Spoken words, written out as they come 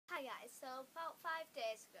guys, so about 5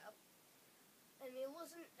 days ago, and it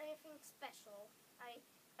wasn't anything special. I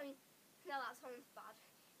mean, no, that sounds bad.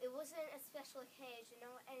 It wasn't a special occasion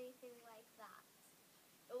or anything like that.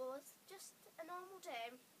 It was just a normal day.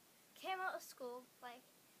 Came out of school, like,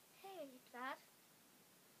 hey, Dad.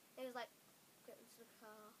 He was like, get into the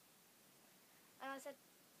car. And I said,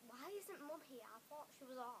 why isn't Mum here? I thought she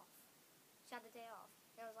was off. She had a day off.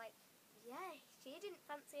 And I was like, yeah, she didn't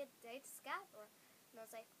fancy a day to Scarborough. And I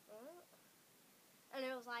was like, what? And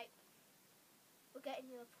it was like, we're getting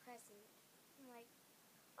you a present. I'm like,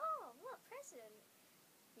 oh, what present?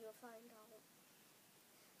 You'll find out.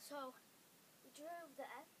 So, we drove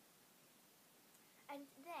there. And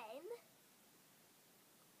then,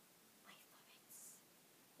 wait for it.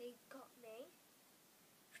 They got me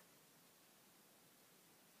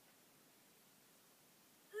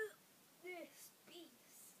this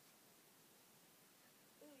beast.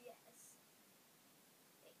 Oh yes.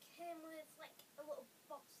 It came with like a little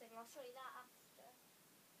box thing. I'll show you that after.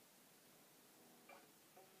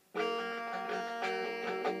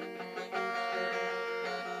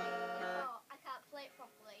 Oh, I can't play it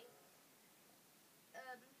properly.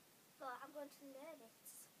 But I'm going to learn it.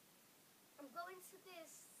 I'm going to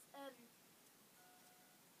this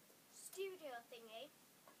studio thingy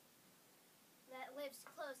that lives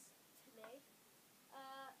close to me.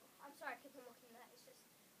 I'm sorry, I keep on looking there. It's just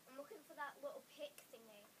I'm looking for that little pick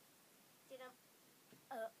thingy. You know,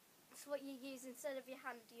 it's what you use instead of your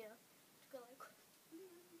hand. You know, to go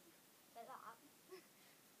like that.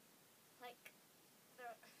 Like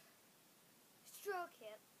stroke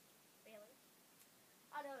it. Really?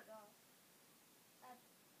 I don't know.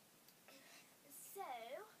 So,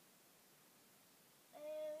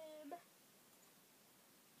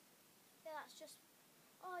 yeah, that's just.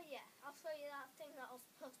 Oh yeah, I'll show you that thing that I was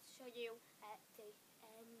supposed to show you at the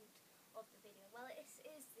end of the video. Well, it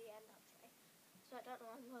is the end actually, so I don't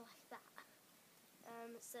know why I'm going like that.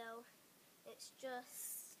 So it's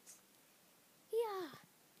just yeah.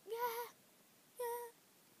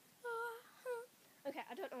 Okay,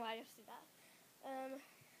 I don't know why I just did that.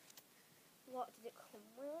 What did it come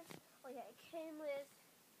with? Oh yeah, it came with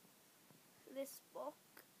this book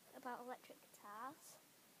about electric guitars.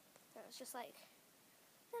 So it's just like,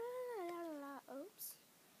 oops.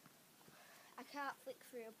 I can't flick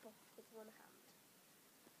through a book with one hand.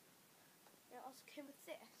 It also came with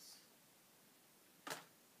this.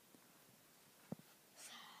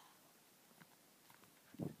 So,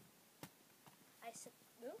 I said,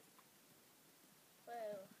 whoa,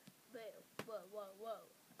 whoa, whoa, whoa, whoa,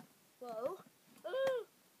 whoa, whoa.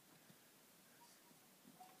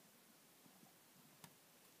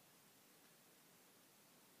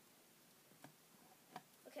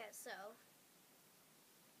 Okay, so